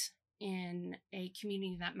white in a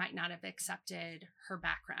community that might not have accepted her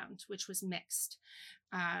background, which was mixed.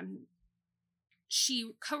 She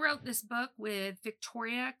co-wrote this book with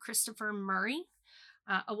Victoria Christopher Murray,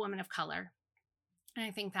 a woman of color. And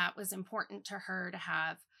I think that was important to her to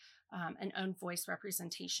have an own voice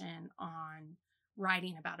representation on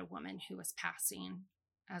writing about a woman who was passing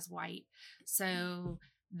as white. So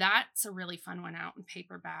that's a really fun one out in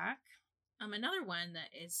paperback. Another one that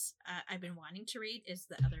is I've been wanting to read is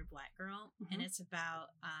The Other Black Girl, and it's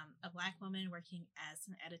about a Black woman working as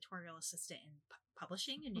an editorial assistant in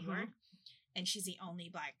publishing in New York, and she's the only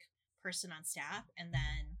Black person on staff. And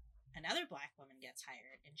then another Black woman gets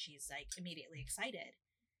hired, and she's like immediately excited,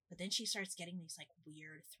 but then she starts getting these like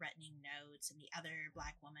weird, threatening notes, and the other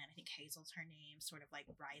Black woman, I think Hazel's her name, sort of like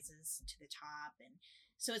rises to the top, and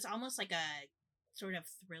so it's almost like a sort of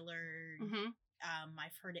thriller.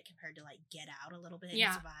 I've heard it compared to like Get Out a little bit in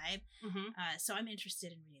its vibe. So I'm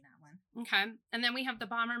interested in reading that one. Okay. And then we have The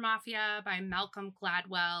Bomber Mafia by Malcolm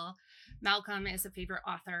Gladwell. Malcolm is a favorite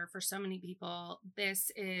author for so many people.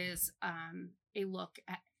 This is a look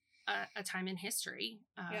at a time in history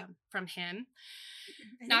from him.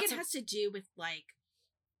 I think it has to do with like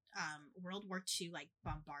World War II, like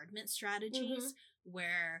bombardment strategies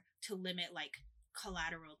where to limit like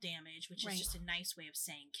collateral damage, which is just a nice way of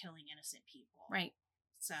saying killing innocent people. Right.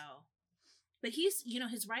 So, but he's, you know,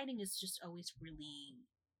 his writing is just always really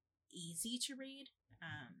easy to read.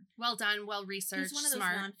 Well done, well researched, he's one of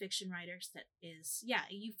smart. those nonfiction writers that is,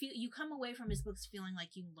 you come away from his books feeling like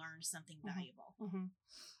you learned something valuable.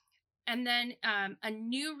 And then a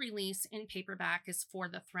new release in paperback is For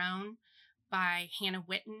the Throne by Hannah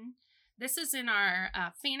Whitten. This is in our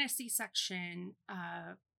fantasy section.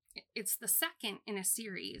 It's the second in a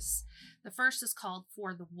series. The first is called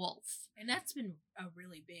For the Wolf. And that's been a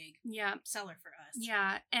really big seller for us.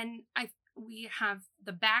 Yeah, and we have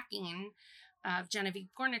the backing of Genevieve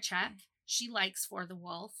Gornichek. she likes For the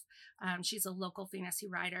Wolf. She's a local fantasy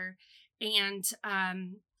writer, and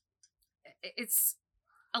it's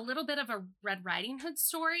a little bit of a Red Riding Hood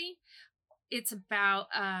story. It's about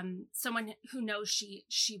someone who knows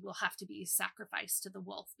she will have to be sacrificed to the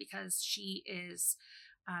wolf because she is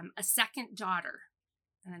a second daughter.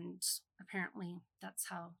 And apparently that's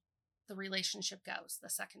how the relationship goes. The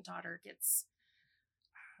second daughter gets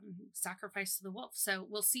sacrificed to the wolf. So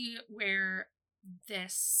we'll see where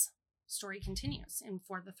this story continues in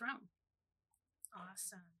For the Throne.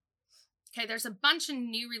 Awesome. Okay, there's a bunch of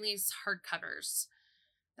new release hardcovers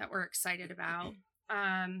that we're excited about.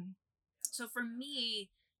 So for me,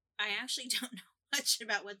 I actually don't know much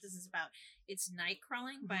about what this is about. It's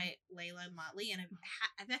Nightcrawling by Layla Motley, and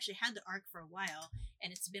I've actually had the arc for a while,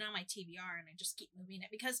 and it's been on my TBR, and I just keep moving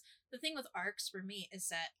it because the thing with arcs for me is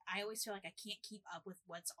that I always feel like I can't keep up with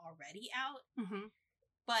what's already out.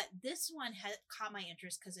 But this one caught my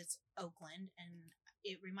interest because it's Oakland, and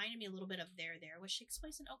it reminded me a little bit of There, which takes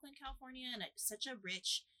place in Oakland, California, and it's such a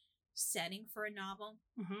rich setting for a novel.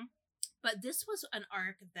 But this was an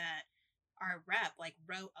arc that our rep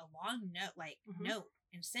wrote a long note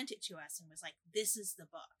and sent it to us and was like, this is the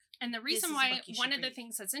book. And the reason why, one of the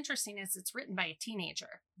things that's interesting is it's written by a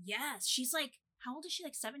teenager. Yes. She's like, how old is she?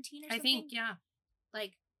 17 or something? I think, yeah.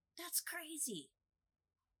 That's crazy.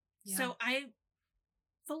 Yeah. So I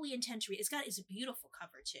fully intend to read. It's a beautiful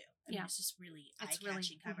cover too. I mean, it's just really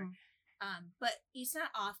eye-catching cover. But it's not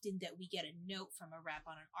often that we get a note from a rep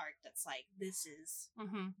on an arc that's like, this is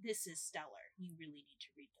stellar. You really need to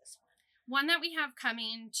read this one. One that we have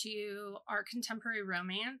coming to our contemporary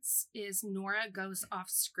romance is Nora Goes Off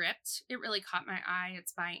Script. It really caught my eye.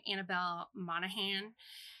 It's by Annabelle Monaghan.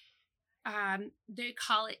 They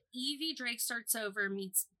call it Evie Drake Starts Over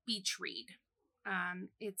meets Beach Read.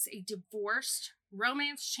 It's a divorced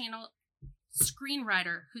Romance Channel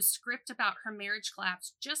screenwriter whose script about her marriage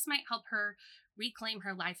collapse just might help her reclaim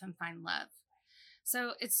her life and find love.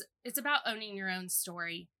 So it's about owning your own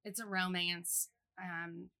story. It's a romance.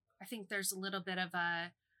 I think there's a little bit of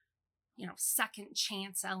a, second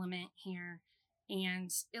chance element here.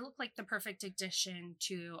 And it looked like the perfect addition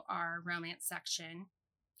to our romance section.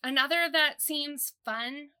 Another that seems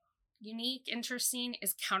fun, unique, interesting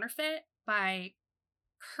is Counterfeit by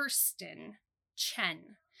Kirsten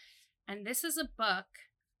Chen. And this is a book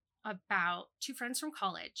about two friends from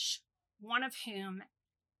college, one of whom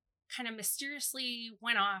kind of mysteriously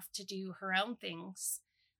went off to do her own things.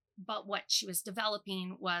 But what she was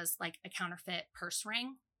developing was like a counterfeit purse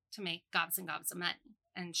ring to make gobs and gobs of money.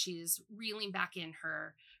 And she's reeling back in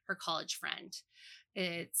her college friend.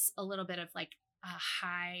 It's a little bit of like a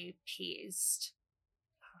high-paced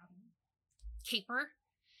caper.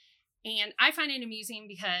 And I find it amusing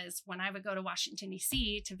because when I would go to Washington,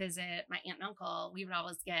 D.C. to visit my aunt and uncle, we would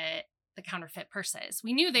always get the counterfeit purses.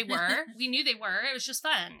 We knew they were. It was just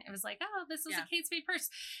fun. It was like, oh, this is a Kate Spade purse.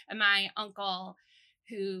 And my uncle,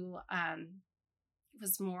 who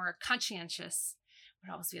was more conscientious,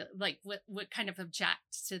 would always be like, would kind of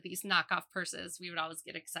object to these knockoff purses. We would always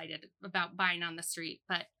get excited about buying on the street.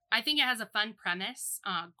 But I think it has a fun premise,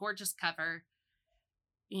 gorgeous cover,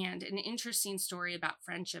 and an interesting story about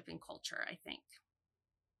friendship and culture, I think.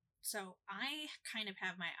 So I kind of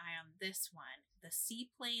have my eye on this one, The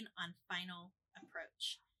Seaplane on Final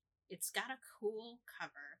Approach. It's got a cool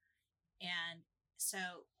cover. And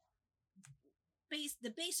so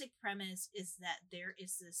the basic premise is that there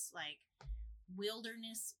is this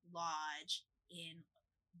wilderness lodge in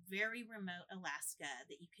very remote Alaska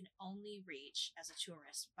that you can only reach as a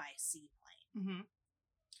tourist by seaplane.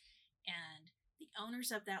 And the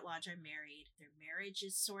owners of that lodge are married. Their marriage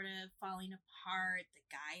is sort of falling apart. The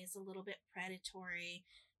guy is a little bit predatory.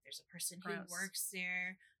 There's a person who works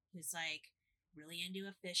there who's really into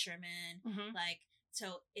a fisherman.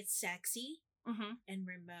 So it's sexy and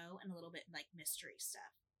remote and a little bit mystery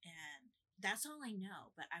stuff. And that's all I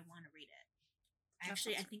know, but I want to read it.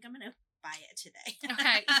 Actually, I think I'm going to buy it today.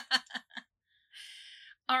 Okay.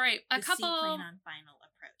 All right. The Seaplane on Final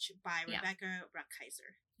Approach by Rebecca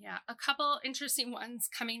Ruckheiser. Yeah. A couple interesting ones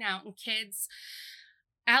coming out in kids.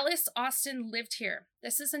 Alice Austen Lived Here.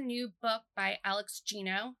 This is a new book by Alex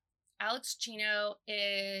Gino. Alex Gino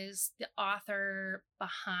is the author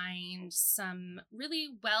behind some really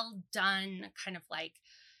well done kind of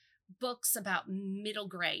books about middle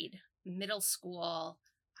grade, middle school,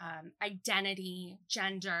 identity,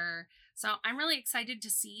 gender. So I'm really excited to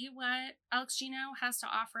see what Alex Gino has to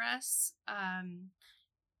offer us.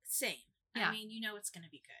 Same. Yeah. I mean, it's going to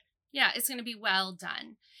be good. Yeah, it's going to be well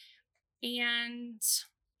done. And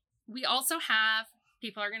we also have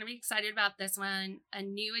People are going to be excited about this one. A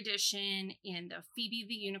new edition in the Phoebe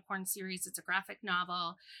the Unicorn series. It's a graphic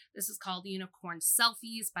novel. This is called Unicorn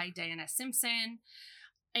Selfies by Diana Simpson.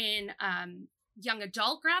 In young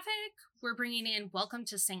adult graphic, we're bringing in Welcome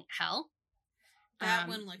to St. Hell. That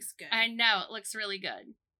one looks good. I know, it looks really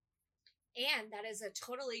good. And that is a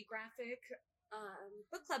totally graphic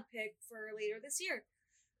book club pick for later this year.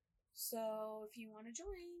 So if you want to join.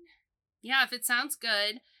 Yeah, if it sounds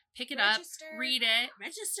good, pick it Register. up, read it.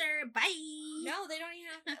 Register. Bye. No, they don't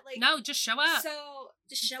even have that. No, just show up. So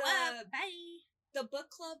Just show up. Bye. the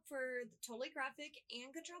book club for Totally Graphic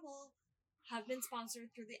and Good Trouble have been sponsored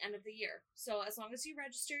through the end of the year. So as long as you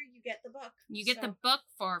register, you get the book. You get So- the book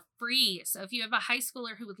for free. So if you have a high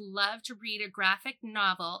schooler who would love to read a graphic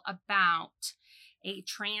novel about a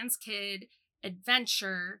trans kid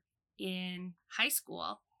adventure in high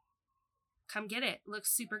school, come get it.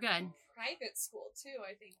 Looks super good. private school too,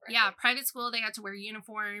 I think, right? Yeah, private school, they got to wear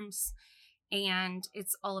uniforms, and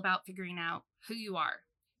it's all about figuring out who you are.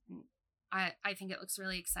 I think it looks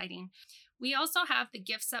really exciting. We also have The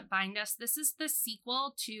Gifts That Bind Us. This is the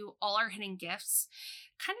sequel to All Our Hidden Gifts.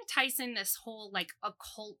 Kind of ties in this whole like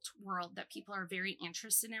occult world that people are very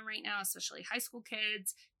interested in right now, especially high school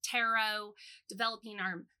kids, tarot, developing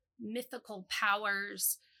our mythical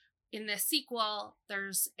powers. In the sequel,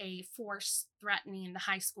 there's a force threatening the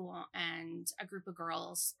high school, and a group of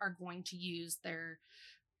girls are going to use their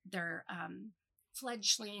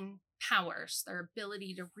fledgling powers, their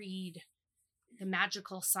ability to read the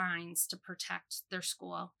magical signs to protect their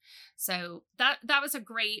school. So that was a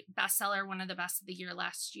great bestseller, one of the best of the year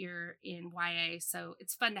last year in YA. So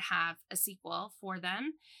it's fun to have a sequel for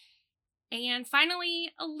them. And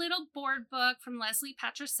finally, a little board book from Leslie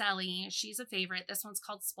Patricelli. She's a favorite. This one's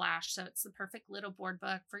called Splash. So it's the perfect little board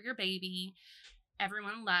book for your baby.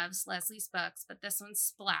 Everyone loves Leslie's books, but this one's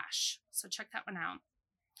Splash. So check that one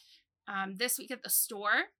out. This week at the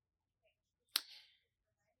store,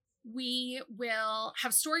 we will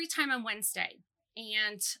have story time on Wednesday.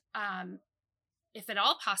 And if at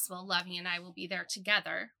all possible, Lovey and I will be there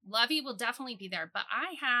together. Lovey will definitely be there, but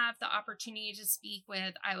I have the opportunity to speak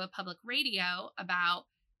with Iowa Public Radio about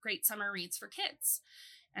great summer reads for kids.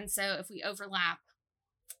 And so if we overlap,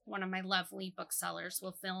 one of my lovely booksellers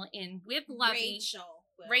will fill in with Lovey.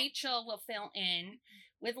 Rachel will fill in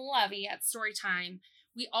with Lovey at Storytime.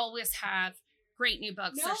 We always have great new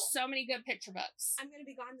books. No. There's so many good picture books. I'm going to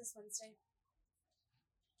be gone this Wednesday.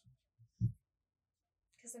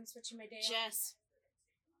 Because I'm switching my day off.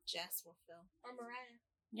 Jess will fill. Or Mariah.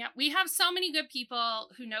 Yeah, we have so many good people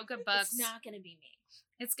who know good books. It's not going to be me.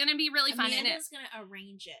 It's going to be really fun. And Amanda's going to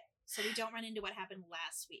arrange it so we don't run into what happened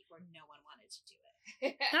last week where no one wanted to do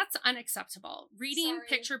it. that's unacceptable. Reading Sorry.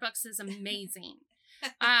 picture books is amazing.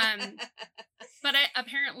 But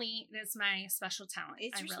apparently it's my special talent.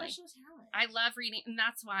 It's your really, special talent. I love reading, and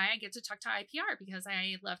that's why I get to talk to IPR, because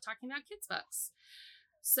I love talking about kids' books.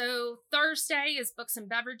 So Thursday is Books and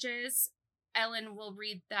Beverages. Ellen will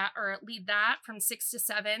lead that from 6 to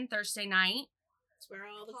 7 Thursday night. It's where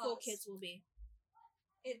all the cool kids will be.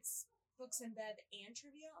 It's Books and Bev and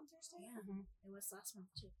Trivia on Thursday? Yeah, it was last month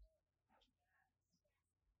too.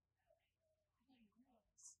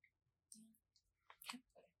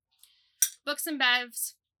 Books and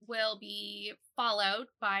Bevs will be followed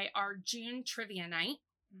by our June trivia night.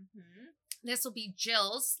 Mm-hmm. This will be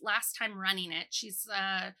Jill's last time running it. She's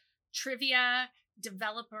a trivia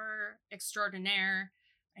developer extraordinaire.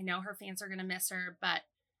 I know her fans are going to miss her, but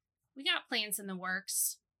we got plans in the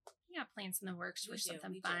works. For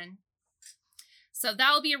something fun. So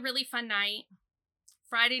that will be a really fun night.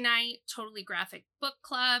 Friday night, Totally Graphic Book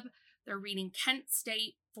Club. They're reading Kent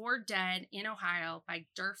State for Dead in Ohio by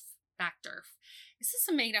Durf Backdurf. Is this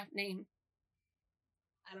a made-up name?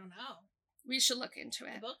 I don't know. We should look into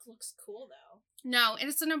The it. book looks cool though. No, and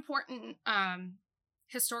it's an important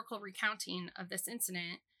historical recounting of this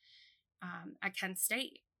incident at Kent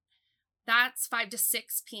State. That's 5 to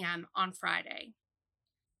 6 p.m. on Friday.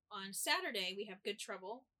 On Saturday, we have Good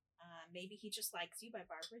Trouble. Maybe He Just Likes You by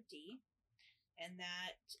Barbara D. And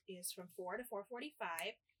that is from 4 to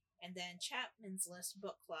 4:45. And then Chapman's List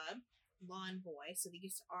Book Club, Lawn Boy. So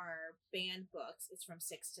these are banned books. It's from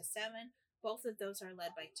 6 to 7. Both of those are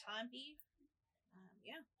led by Tomby.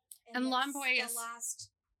 Yeah. And Lawn it's Boy the is- last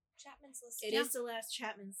Chapman's List. It is the last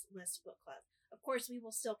Chapman's List Book Club. Of course, we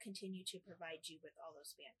will still continue to provide you with all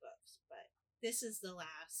those banned books, but this is the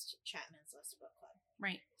last Chapman's List Book Club.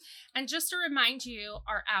 Right. And just to remind you,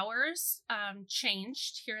 our hours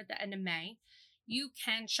changed here at the end of May. You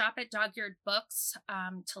can shop at Dog Eared Books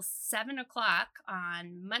till 7 o'clock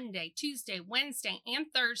on Monday, Tuesday, Wednesday, and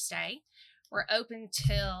Thursday. We're open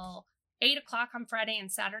till 8 o'clock on Friday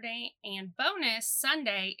and Saturday. And bonus,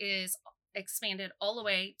 Sunday is expanded all the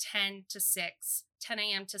way 10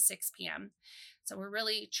 a.m. to 6 p.m. So we're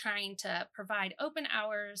really trying to provide open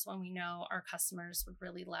hours when we know our customers would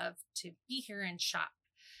really love to be here and shop,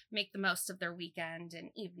 make the most of their weekend and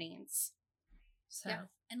evenings. So, Yeah.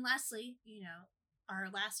 And lastly, our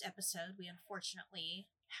last episode, we unfortunately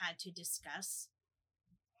had to discuss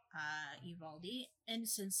Uvalde. And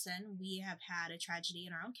since then, we have had a tragedy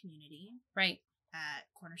in our own community right. at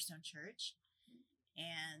Cornerstone Church.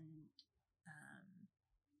 And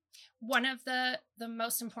one of the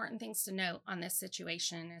most important things to note on this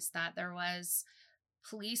situation is that there was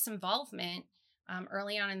police involvement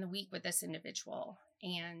early on in the week with this individual.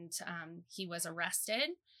 And he was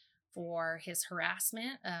arrested for his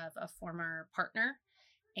harassment of a former partner.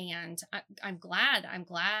 And I'm glad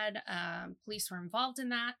police were involved in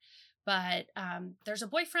that. But there's a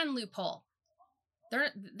boyfriend loophole.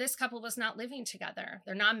 This couple was not living together.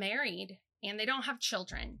 They're not married and they don't have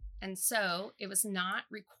children. And so it was not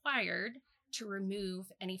required to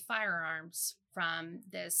remove any firearms from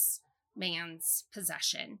this man's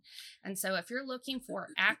possession. And so if you're looking for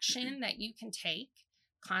action that you can take,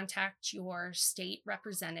 contact your state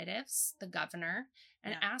representatives, the governor,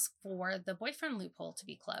 and ask for the boyfriend loophole to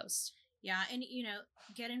be closed. Yeah, and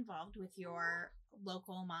get involved with your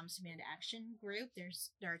local Moms Demand Action group.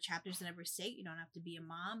 There are chapters in every state. You don't have to be a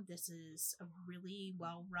mom. This is a really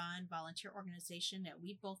well-run volunteer organization that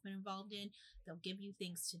we've both been involved in. They'll give you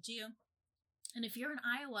things to do. And if you're in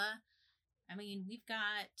Iowa,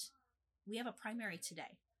 we have a primary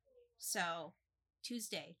today. So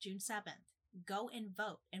Tuesday, June 7th, go and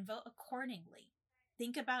vote accordingly.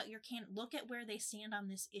 Think about look at where they stand on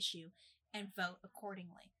this issue and vote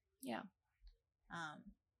accordingly. Yeah.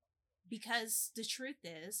 Because the truth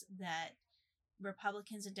is that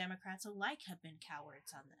Republicans and Democrats alike have been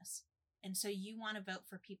cowards on this. And so you want to vote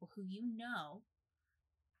for people who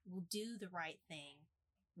will do the right thing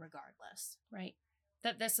regardless. Right.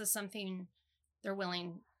 That this is something they're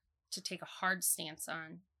willing to take a hard stance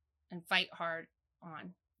on and fight hard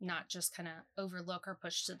on, not just kind of overlook or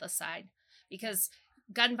push to the side, because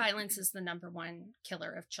gun violence is the number one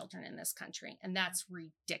killer of children in this country. And that's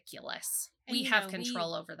ridiculous. And we have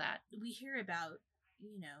control over that. We hear about,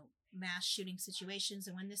 mass shooting situations.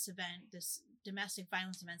 And when this domestic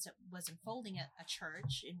violence event that was unfolding at a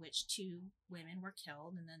church in which 2 women were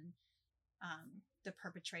killed and then the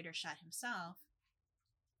perpetrator shot himself,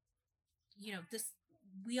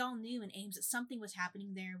 we all knew in Ames that something was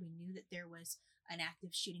happening there. We knew that there was an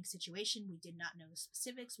active shooting situation. We did not know the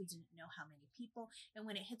specifics. We didn't know how many people. And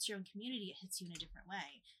when it hits your own community, it hits you in a different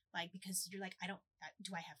way. Because you're like,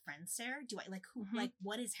 do I have friends there? Do I who,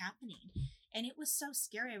 what is happening? And it was so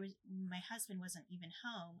scary. My husband wasn't even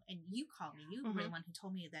home and you called me. You were the one who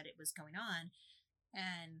told me that it was going on.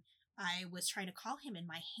 And I was trying to call him and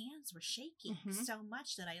my hands were shaking so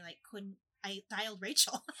much that I dialed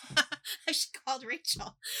Rachel. I should called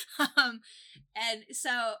Rachel. And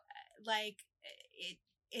so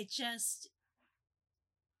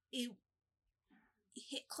it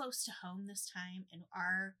hit close to home this time, and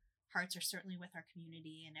our hearts are certainly with our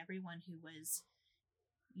community and everyone who was,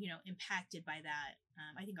 impacted by that.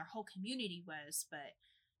 I think our whole community was, but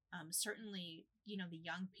certainly, the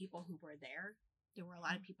young people who were there. There were a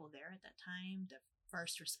lot of people there at that time, the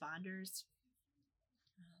first responders.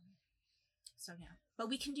 So yeah, but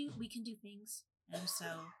we can do things, and so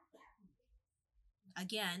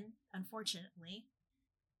again, unfortunately,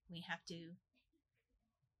 we have to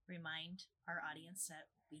remind our audience that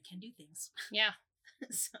we can do things. Yeah.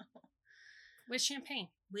 So with champagne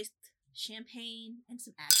and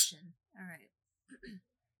some action. All right.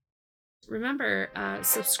 Remember,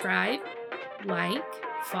 subscribe, like,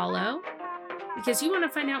 follow, because you want to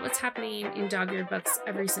find out what's happening in Dog Eared Books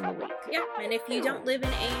every single week. Yeah, and if you don't live in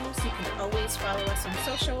Ames, you can always follow us on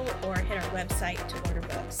social or hit our website to order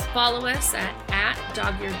books. Follow us at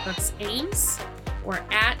Dog Eared Books Ames or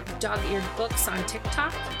at Dog Eared Books on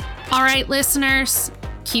TikTok. All right, listeners,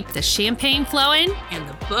 keep the champagne flowing And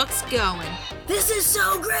the book's going. This is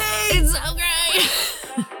so great! It's so great!